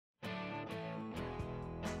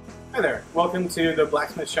Hi there, welcome to the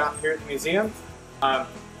blacksmith shop here at the museum.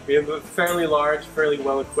 We have a fairly large, fairly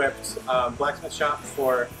well-equipped blacksmith shop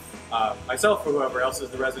for myself or whoever else is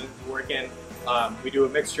the resident to work in. We do a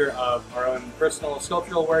mixture of our own personal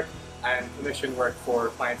sculptural work and commission work for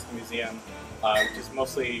clients in the museum, which is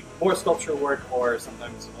mostly more sculptural work or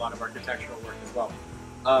sometimes a lot of architectural work as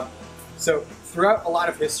well. So throughout a lot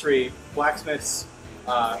of history, blacksmiths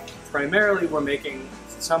primarily were making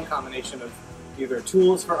some combination of either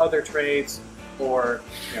tools for other trades or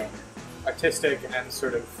artistic and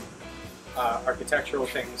sort of architectural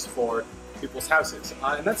things for people's houses.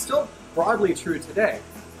 And that's still broadly true today.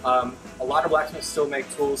 A lot of blacksmiths still make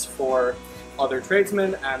tools for other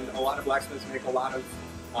tradesmen, and a lot of blacksmiths make a lot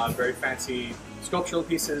of very fancy sculptural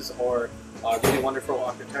pieces or really wonderful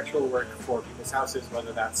architectural work for people's houses,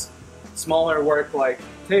 whether that's smaller work like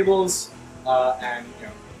tables and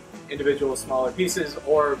individual smaller pieces,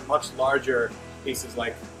 or much larger pieces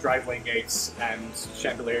like driveway gates and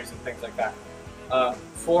chandeliers and things like that.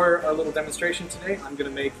 For our little demonstration today, I'm going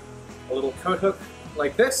to make a little coat hook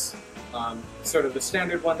like this, sort of the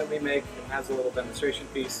standard one that we make. It has a little demonstration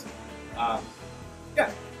piece. Yeah,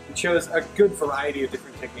 it shows a good variety of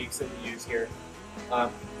different techniques that we use here.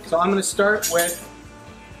 So I'm going to start with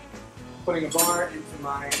putting a bar into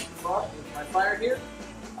my fire here.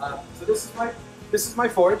 So this is my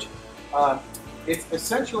forge. It's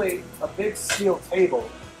essentially a big steel table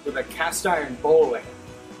with a cast iron bowl in it,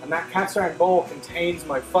 and that cast iron bowl contains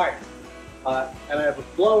my fire. And I have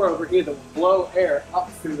a blower over here that will blow air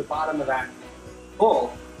up through the bottom of that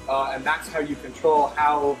bowl, and that's how you control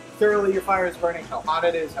how thoroughly your fire is burning, how hot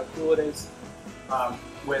it is, how cool it is,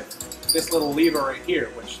 with this little lever right here,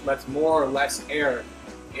 which lets more or less air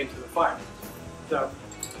into the fire. So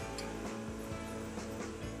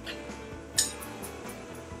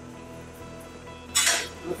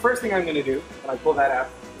the first thing I'm going to do when I pull that out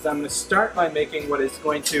is I'm going to start by making what is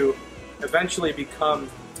going to eventually become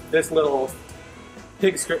this little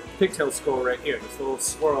pigtail skull right here, this little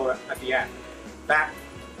swirl at the end. That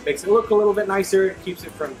makes it look a little bit nicer, it keeps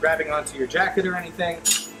it from grabbing onto your jacket or anything.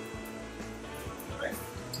 Right.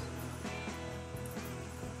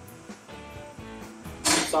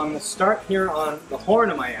 So I'm going to start here on the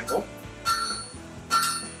horn of my anvil.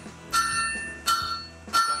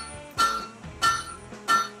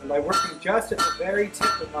 And by working just at the very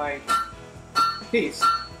tip of my piece,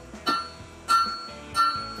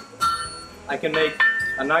 I can make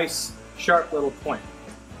a nice sharp little point.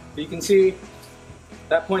 But you can see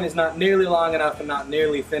that point is not nearly long enough and not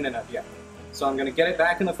nearly thin enough yet. So I'm going to get it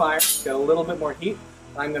back in the fire, get a little bit more heat,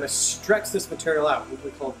 and I'm going to stretch this material out, what we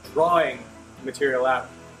call drawing material out,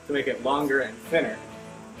 to make it longer and thinner.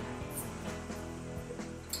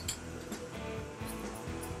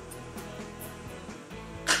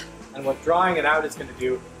 And what drawing it out is going to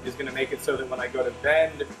do is going to make it so that when I go to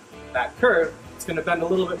bend that curve, it's going to bend a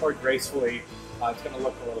little bit more gracefully. It's going to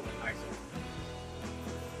look a little bit nicer.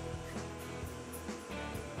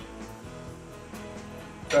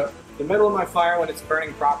 So the middle of my fire, when it's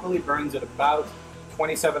burning properly, burns at about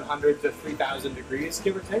 2,700 to 3,000 degrees,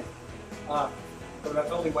 give or take. So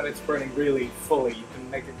that's only when it's burning really fully. You can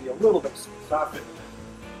make it be a little bit softer.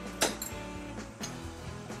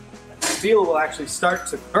 The steel will actually start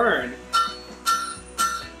to burn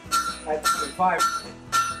at 25.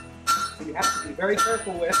 So you have to be very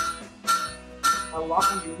careful with how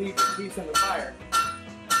long you leave your piece in the fire.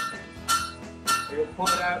 So you'll pull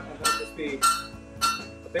it out and it'll just be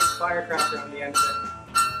a big firecracker on the end of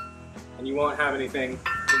it. And you won't have anything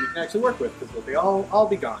that you can actually work with because they'll be all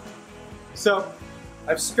be gone. So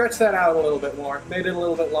I've stretched that out a little bit more, made it a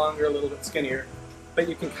little bit longer, a little bit skinnier, but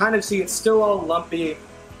you can kind of see it's still all lumpy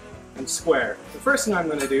and square. The first thing I'm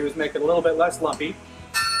going to do is make it a little bit less lumpy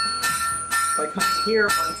by coming here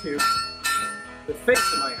onto the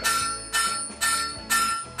face of my anvil.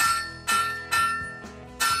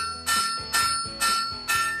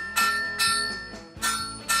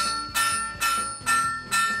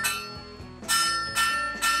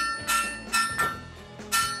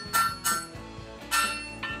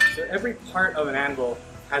 So every part of an anvil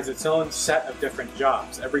has its own set of different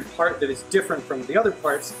jobs. Every part that is different from the other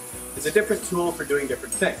parts is a different tool for doing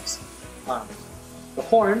different things. The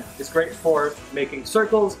horn is great for making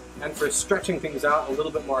circles and for stretching things out a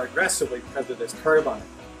little bit more aggressively because of this curve on it.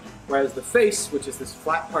 Whereas the face, which is this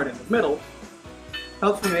flat part in the middle,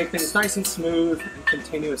 helps me make things nice and smooth and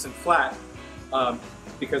continuous and flat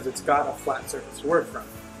because it's got a flat surface to work from.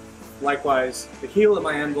 Likewise, the heel of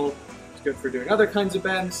my anvil is good for doing other kinds of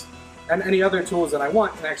bends, and any other tools that I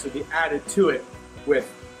want can actually be added to it with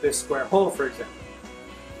this square hole, for example.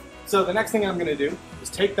 So the next thing I'm going to do is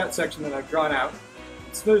take that section that I've drawn out,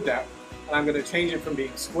 smoothed out, and I'm going to change it from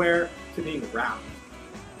being square to being round.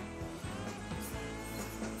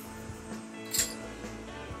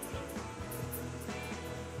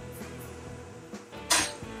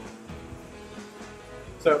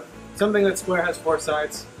 So, something that's square has 4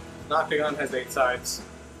 sides, an octagon has 8 sides,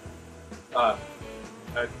 a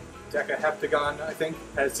decaheptagon, I think,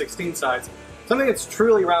 has 16 sides. Something that's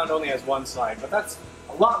truly round only has 1 side, but that's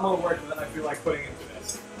a lot more work than I feel like putting into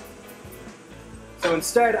this. So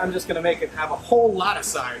instead, I'm just going to make it have a whole lot of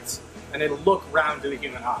sides, and it'll look round to the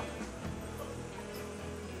human eye.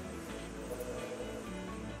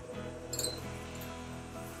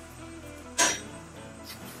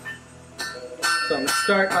 So I'm going to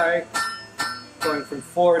start by going from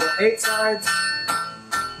 4 to 8 sides.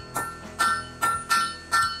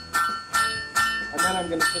 And then I'm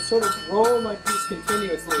going to just sort of roll my piece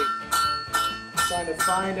continuously, trying to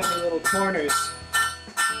find any little corners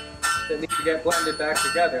that need to get blended back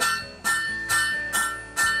together.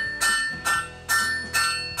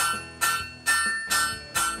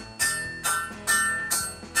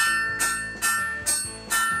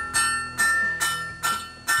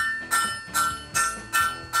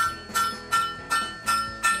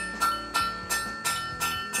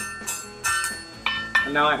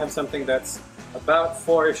 And now I have something that's about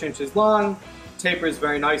 4-ish inches long, tapers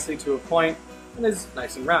very nicely to a point, and is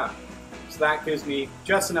nice and round. So that gives me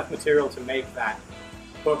just enough material to make that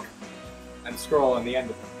hook and scroll on the end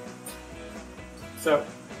of it. So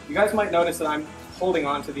you guys might notice that I'm holding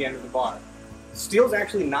on to the end of the bar. Steel's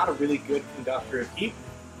actually not a really good conductor of heat,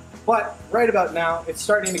 but right about now it's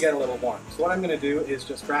starting to get a little warm. So what I'm going to do is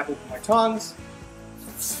just grab it with my tongs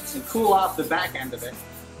and cool off the back end of it,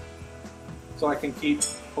 so I can keep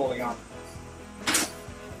holding on.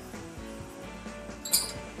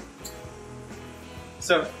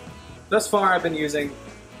 So, thus far I've been using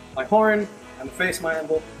my horn and the face of my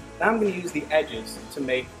anvil. Now I'm going to use the edges to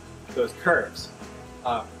make those curves.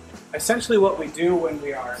 Essentially what we do when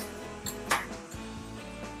we are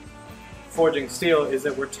forging steel is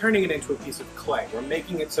that we're turning it into a piece of clay. We're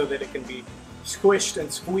making it so that it can be squished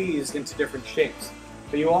and squeezed into different shapes.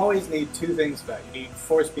 But you always need 2 things for that. You need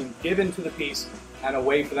force being given to the piece and a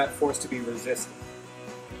way for that force to be resisted.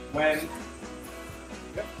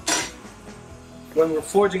 When we're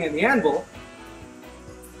forging in the anvil,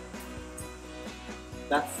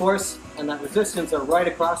 that force and that resistance are right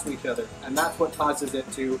across from each other, and that's what causes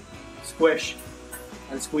it to squish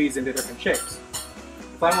and squeeze into different shapes.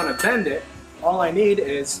 If I want to bend it, all I need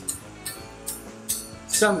is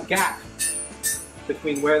some gap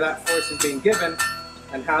between where that force is being given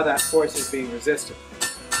and how that force is being resisted.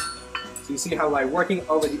 So you see how by working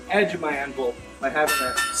over the edge of my anvil, by having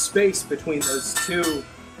a space between those 2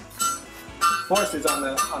 forces on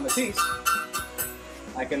the piece,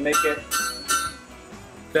 I can make it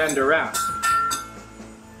bend around.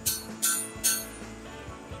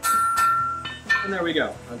 And there we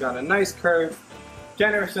go. I've got a nice curve,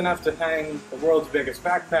 generous enough to hang the world's biggest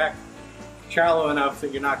backpack, shallow enough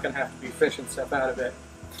that you're not going to have to be fishing stuff out of it.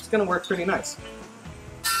 It's going to work pretty nice.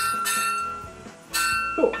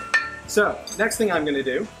 Cool. So, next thing I'm going to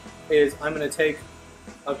do is I'm going to take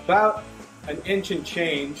about 1 inch and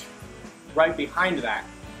change right behind that.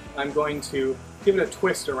 I'm going to give it a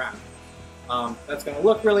twist around. That's going to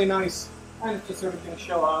look really nice, and it's just sort of going to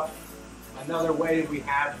show off another way we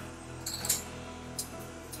have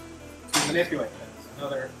to manipulate things,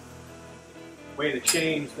 another way to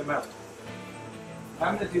change the mount.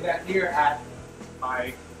 I'm going to do that here at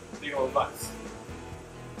my big old vise.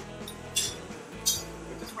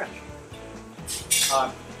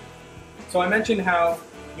 So I mentioned how,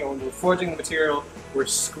 when we're forging the material, we're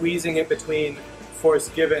squeezing it between force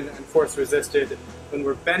given and force resisted. When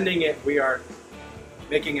we're bending it, we are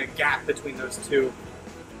making a gap between those 2.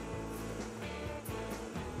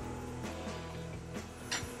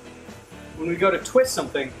 When we go to twist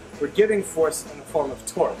something, we're giving force in the form of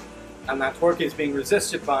torque, and that torque is being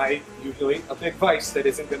resisted by, usually, a big vise that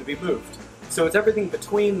isn't going to be moved. So it's everything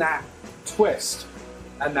between that twist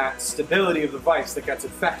and that stability of the vise that gets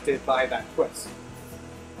affected by that twist.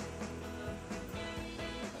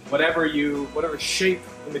 Whatever shape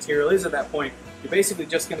the material is at that point, you're basically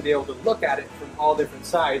just going to be able to look at it from all different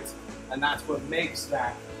sides, and that's what makes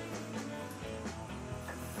that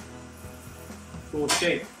cool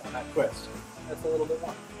shape on that twist. That's a little bit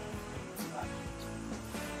more.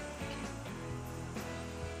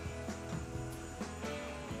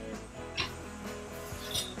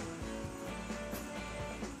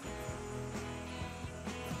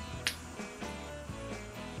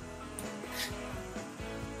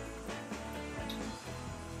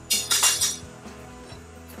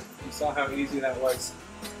 Saw how easy that was.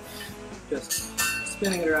 Just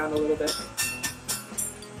spinning it around a little bit.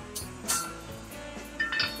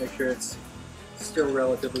 Make sure it's still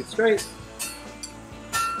relatively straight.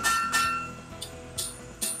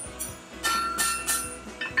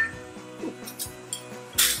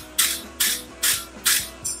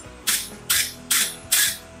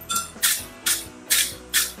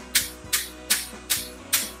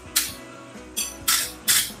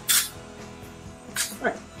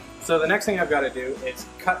 Alright, so the next thing I've got to do is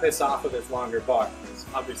cut this off of this longer bar, because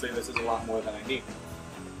obviously this is a lot more than I need.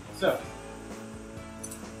 So,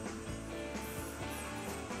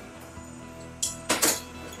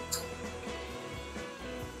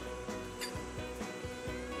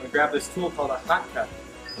 I'm going to grab this tool called a hot cut,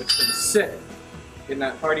 which can sit in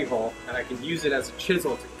that party hole, and I can use it as a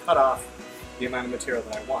chisel to cut off the amount of material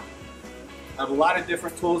that I want. I have a lot of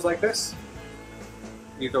different tools like this.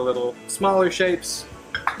 These are little smaller shapes.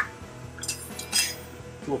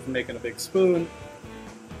 Tool for making a big spoon.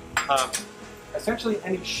 Essentially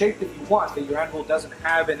any shape that you want that your anvil doesn't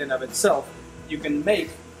have in and of itself, you can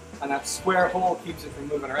make, and that square hole keeps it from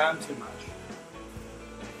moving around too much.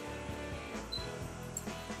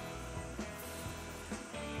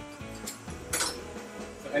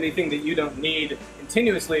 So anything that you don't need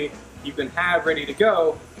continuously, you can have ready to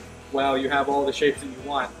go while you have all the shapes that you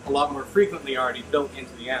want a lot more frequently already built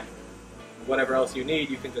into the anvil. Whatever else you need,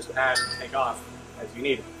 you can just add and take off as you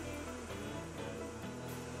need it.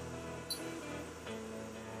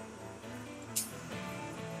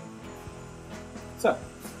 So,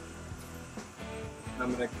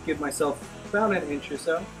 I'm going to give myself about an inch or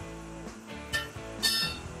so.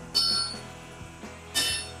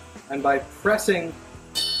 And by pressing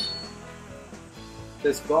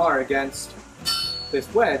this bar against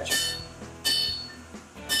this wedge,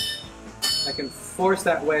 I can force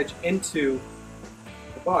that wedge into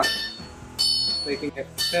the bar, making it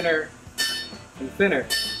thinner and thinner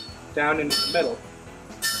down into the middle.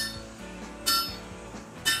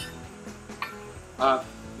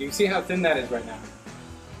 You can see how thin that is right now.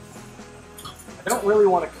 I don't really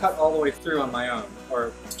want to cut all the way through on my own,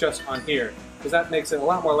 or just on here, because that makes it a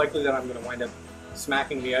lot more likely that I'm going to wind up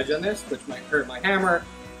smacking the edge on this, which might hurt my hammer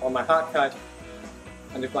or my hot cut.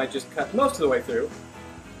 And if I just cut most of the way through,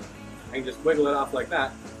 I can just wiggle it off like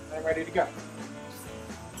that, and I'm ready to go.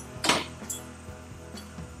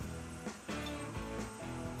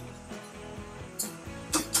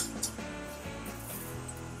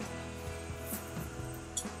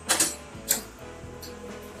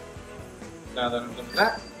 Now that I'm done with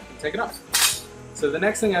that, I can take it off. So the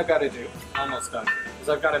next thing I've got to do, almost done, is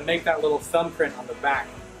I've got to make that little thumbprint on the back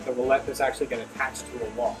that will let this actually get attached to a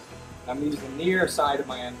wall. I'm using the near side of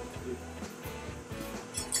my anvil to do that.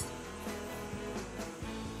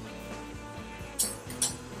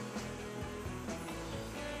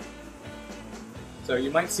 So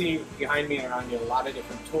you might see behind me and around me a lot of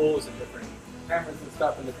different tools and different hammers and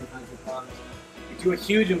stuff and different kinds of tongs. We do a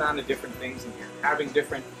huge amount of different things in here. Having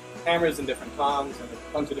different hammers and different tongs and a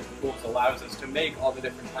bunch of different tools allows us to make all the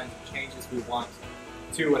different kinds of changes we want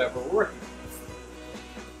to whatever we're working on.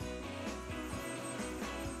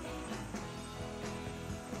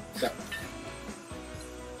 So,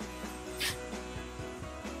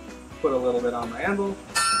 put a little bit on my anvil.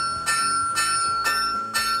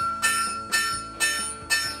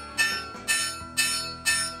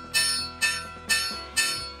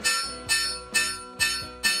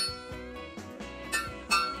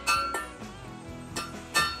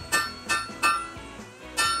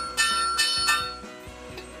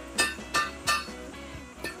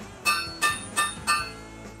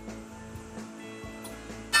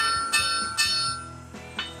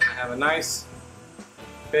 Have a nice,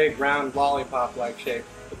 big, round, lollipop-like shape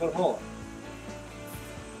to put a hole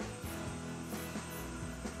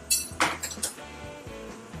in.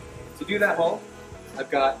 To do that hole,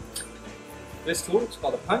 I've got this tool, it's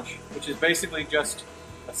called a punch, which is basically just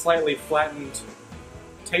a slightly flattened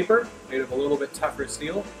taper made of a little bit tougher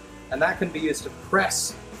steel, and that can be used to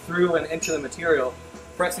press through and into the material,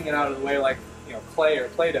 pressing it out of the way like, you know, clay or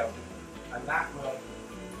Play-Doh, and that will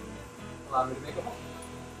allow me to make a hole.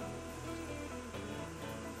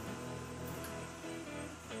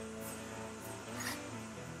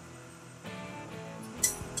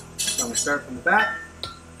 So I'm going to start from the back.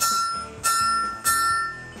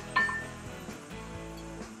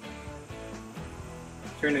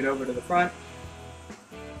 Turn it over to the front.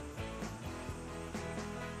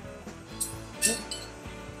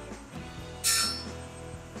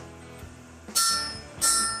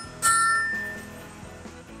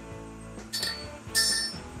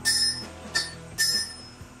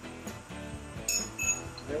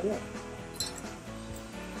 There we go.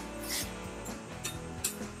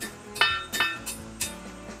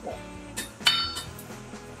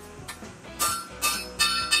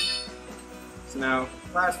 So now,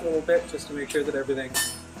 last little bit just to make sure that everything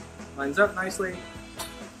lines up nicely.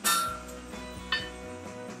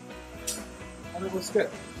 And it looks good.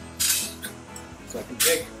 So I can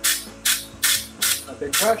take a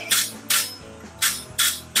big brush,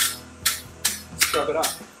 scrub it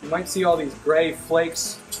off. You might see all these gray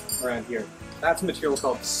flakes around here. That's a material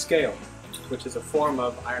called scale, which is a form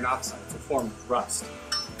of iron oxide. It's a form of rust.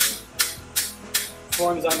 It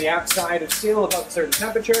forms on the outside of steel above a certain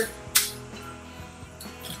temperature.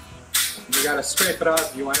 You gotta scrape it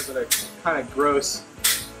off. You wind up with a kind of gross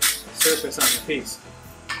surface on the piece.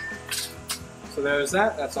 So there's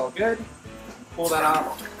that. That's all good. Pull that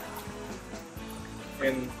off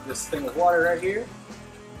in this thing of water right here.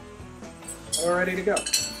 And we're ready to go.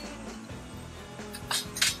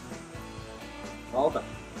 All done.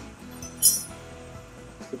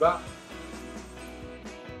 Goodbye.